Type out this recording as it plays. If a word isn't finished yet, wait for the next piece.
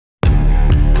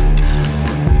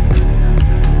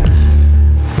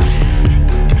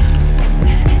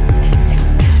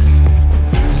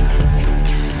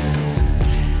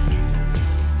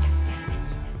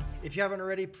haven't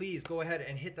already, please go ahead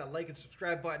and hit that like and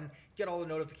subscribe button. Get all the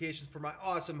notifications for my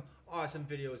awesome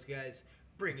videos, guys.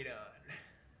 Bring it on.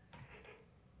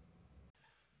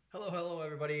 Hello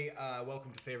everybody.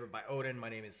 Welcome to Favorite by Odin. My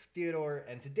name is Theodore,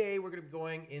 and today we're going to be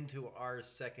going into our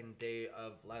second day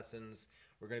of lessons.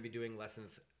 We're going to be doing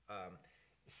lessons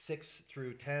 6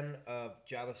 through 10 of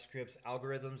JavaScript's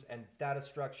algorithms and data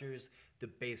structures, the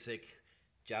basic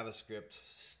JavaScript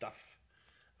stuff.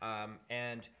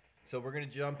 And so we're going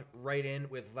to jump right in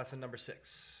with lesson number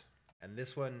 6. And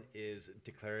this one is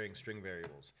declaring string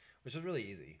variables, which is really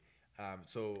easy.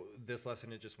 So this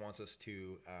lesson, it just wants us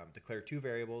to declare two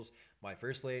variables, my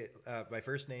first name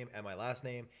and my last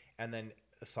name, and then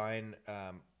assign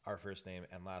our first name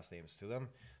and last names to them.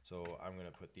 So I'm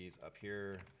going to put these up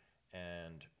here,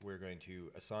 and we're going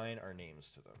to assign our names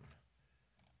to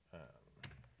them.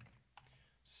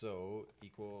 So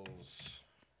equals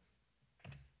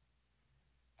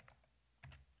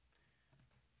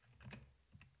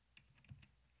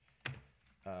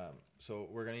so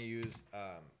we're going to use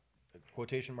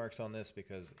quotation marks on this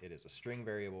because it is a string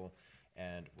variable,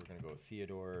 and we're going to go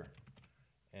Theodore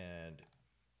and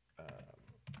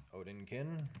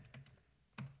Odinkin.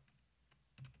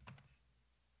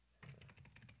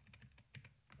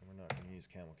 We're not going to use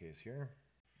camel case here.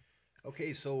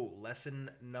 Okay, so lesson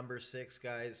number 6,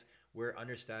 guys, we're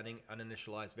understanding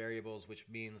uninitialized variables, which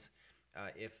means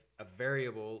if a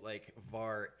variable like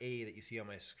var a that you see on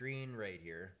my screen right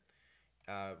here,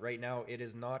 right now it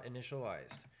is not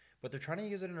initialized, but they're trying to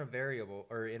use it in a variable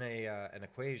or in an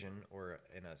equation or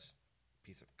in a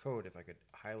piece of code, if I could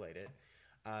highlight it,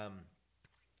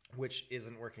 which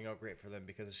isn't working out great for them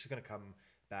because it's just going to come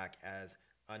back as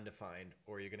undefined,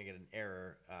 or you're going to get an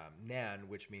error, nan,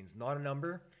 which means not a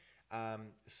number.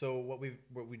 So what we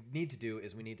need to do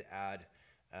is we need to add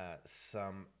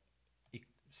some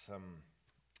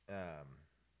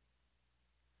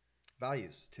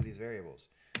values to these variables.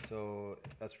 So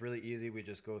that's really easy. We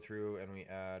just go through and we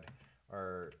add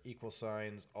our equal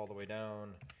signs all the way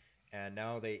down, and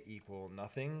now they equal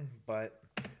nothing, but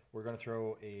we're going to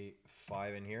throw a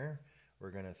 5 in here. We're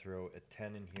going to throw a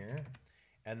 10 in here,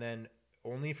 and then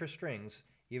only for strings,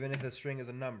 even if the string is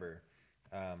a number,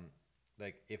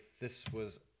 like if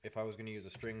I was going to use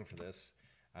a string for this,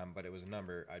 but it was a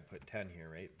number, I'd put 10 here,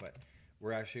 right? But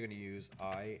we're actually going to use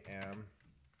I am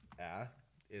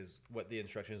is what the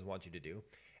instructions want you to do.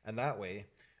 And that way,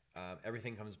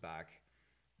 everything comes back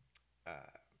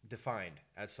defined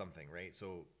as something, right?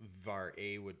 So var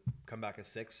A would come back as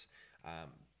 6,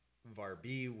 var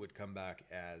B would come back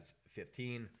as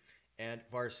 15, and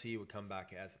var C would come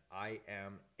back as I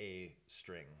am a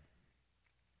string.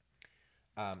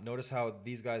 Notice how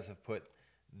these guys have put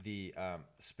the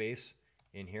space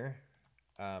in here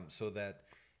so that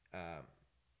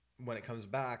when it comes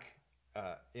back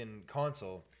in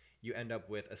console, you end up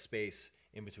with a space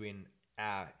in between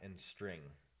a and string.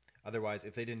 Otherwise,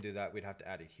 if they didn't do that, we'd have to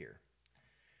add it here.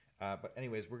 But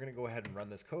anyways, we're going to go ahead and run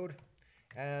this code,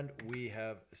 and we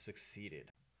have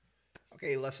succeeded.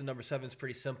 Okay, lesson number 7 is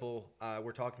pretty simple.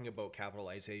 We're talking about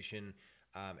capitalization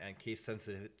and case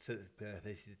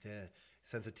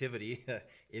sensitivity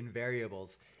in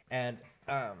variables. And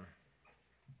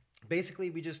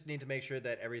basically, we just need to make sure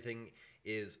that everything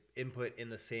is input in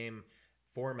the same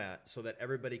format so that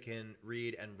everybody can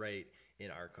read and write in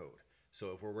our code.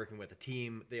 So if we're working with a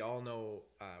team, they all know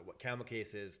what camel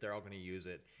case is, they're all going to use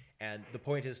it. And the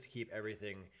point is to keep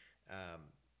everything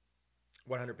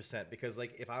 100%, because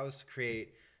like if I was to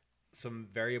create some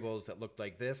variables that looked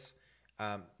like this,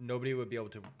 nobody would be able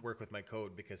to work with my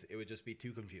code because it would just be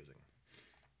too confusing.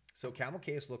 So camel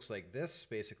case looks like this.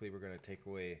 Basically, we're going to take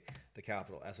away the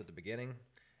capital S at the beginning,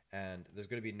 and there's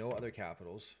going to be no other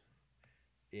capitals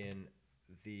in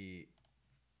the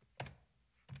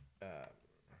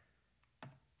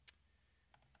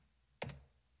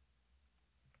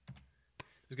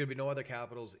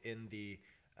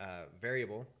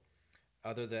variable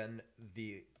other than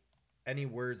any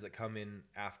words that come in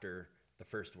after the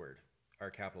first word are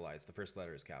capitalized. The first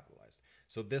letter is capitalized.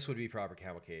 So this would be proper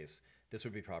camel case. This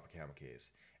would be proper camel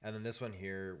case. And then this one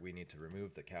here, we need to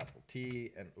remove the capital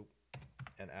T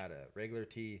and add a regular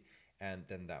T, and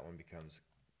then that one becomes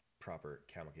proper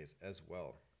camel case as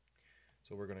well.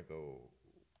 So we're going to go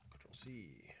Control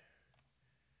C,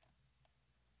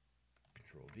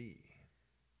 Control V.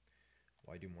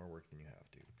 Why do more work than you have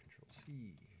to? Control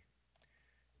C,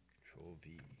 Control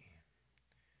V,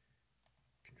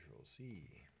 Control C,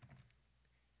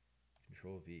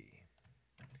 Control V.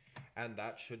 And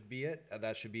that should be it.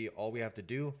 That should be all we have to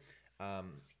do.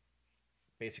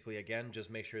 basically, again, just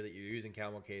make sure that you're using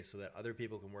camel case so that other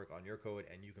people can work on your code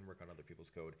and you can work on other people's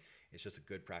code. It's just a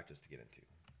good practice to get into.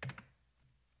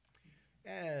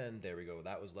 And there we go.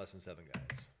 That was lesson 7,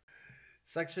 guys.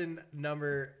 Section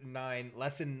number 9,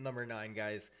 lesson number 9,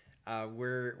 guys.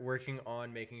 We're working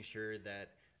on making sure that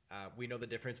we know the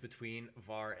difference between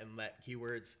var and let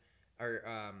keywords, or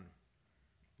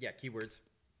keywords.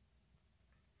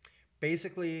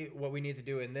 Basically, what we need to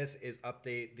do in this is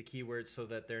update the keywords so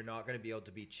that they're not going to be able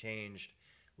to be changed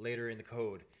later in the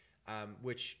code,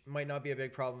 which might not be a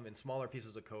big problem in smaller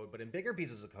pieces of code, but in bigger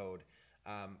pieces of code,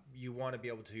 you want to be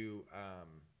able to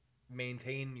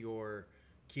maintain your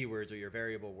keywords or your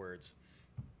variable words.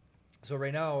 So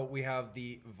right now we have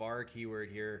the var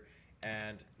keyword here,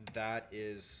 and that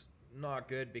is not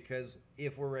good because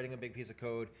if we're writing a big piece of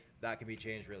code, that can be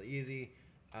changed really easy.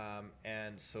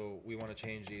 And so we want to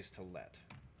change these to let.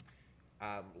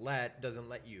 Let doesn't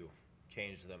let you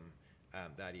change them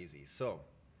that easy. So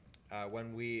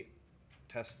when we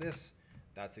test this,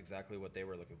 that's exactly what they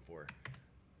were looking for.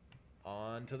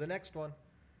 On to the next one.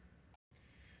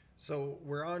 So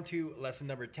we're on to lesson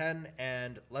number 10,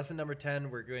 and lesson number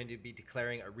 10, we're going to be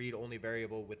declaring a read-only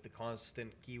variable with the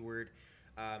constant keyword,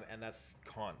 and that's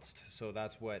const. So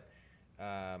that's what, hold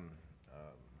on,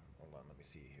 let me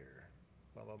see here.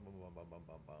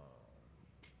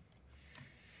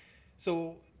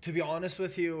 So to be honest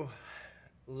with you,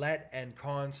 let and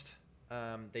const,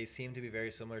 they seem to be very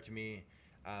similar to me.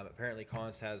 Apparently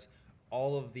const has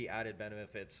all of the added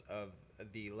benefits of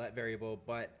the let variable,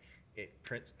 but it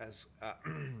prints as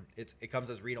it comes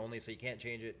as read only, so you can't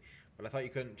change it. But I thought you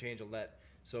couldn't change a let.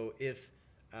 So if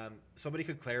somebody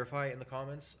could clarify in the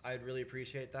comments, I'd really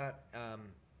appreciate that.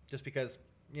 Just because,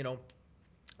 you know,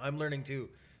 I'm learning too.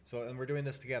 So, and we're doing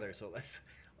this together. So let's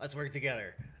work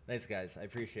together. Thanks, guys. I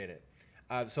appreciate it.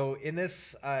 So in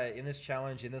this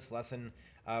challenge, in this lesson,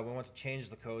 we want to change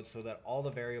the code so that all the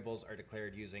variables are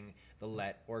declared using the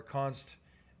let or const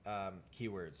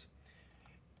keywords.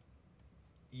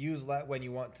 Use let when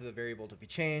you want the variable to be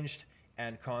changed,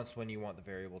 and const when you want the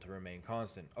variable to remain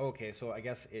constant. Okay, so I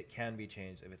guess it can be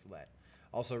changed if it's let.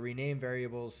 Also, rename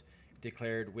variables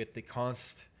declared with the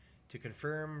const to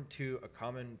conform to a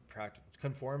common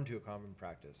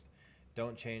practice.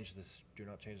 Don't change this. Do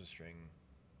not change the string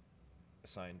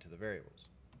assigned to the variables.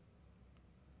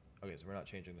 Okay, so we're not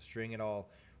changing the string at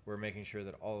all. We're making sure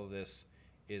that all of this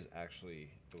is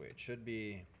actually the way it should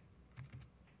be.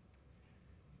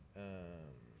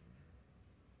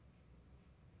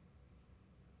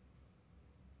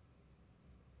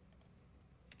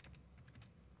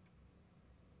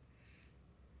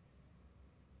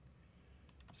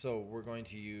 So we're going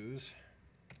to use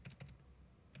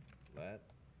let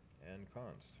and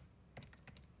const.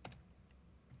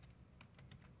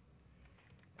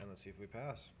 And let's see if we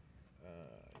pass.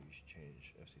 You should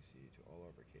change FCC to all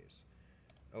uppercase.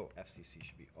 Oh, FCC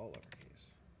should be all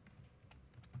uppercase.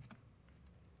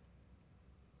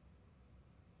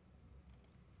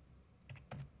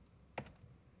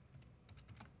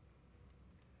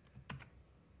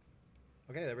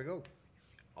 Okay, there we go.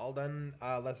 All done.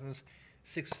 Lessons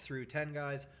 6 through 10,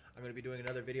 guys. I'm going to be doing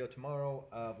another video tomorrow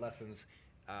of lessons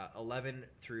 11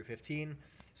 through 15.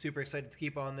 Super excited to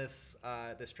keep on this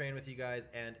this train with you guys,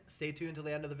 and stay tuned till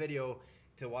the end of the video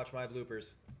to watch my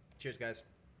bloopers. Cheers, guys.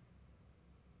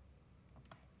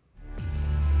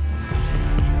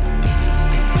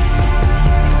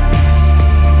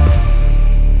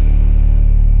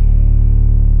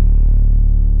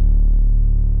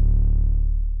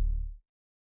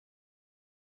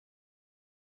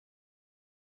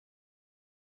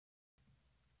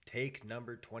 Take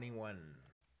number 21.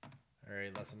 All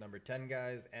right, lesson number 10,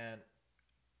 guys, and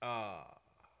why'd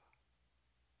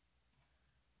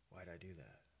I do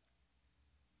that?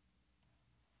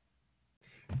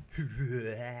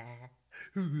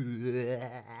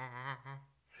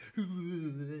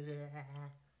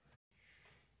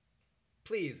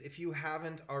 Please, if you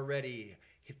haven't already,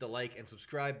 hit the like and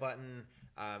subscribe button,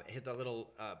 hit the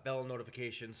little bell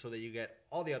notification so that you get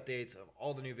all the updates of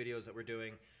all the new videos that we're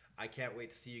doing. I can't wait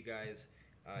to see you guys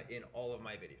in all of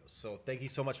my videos. So thank you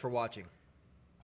so much for watching.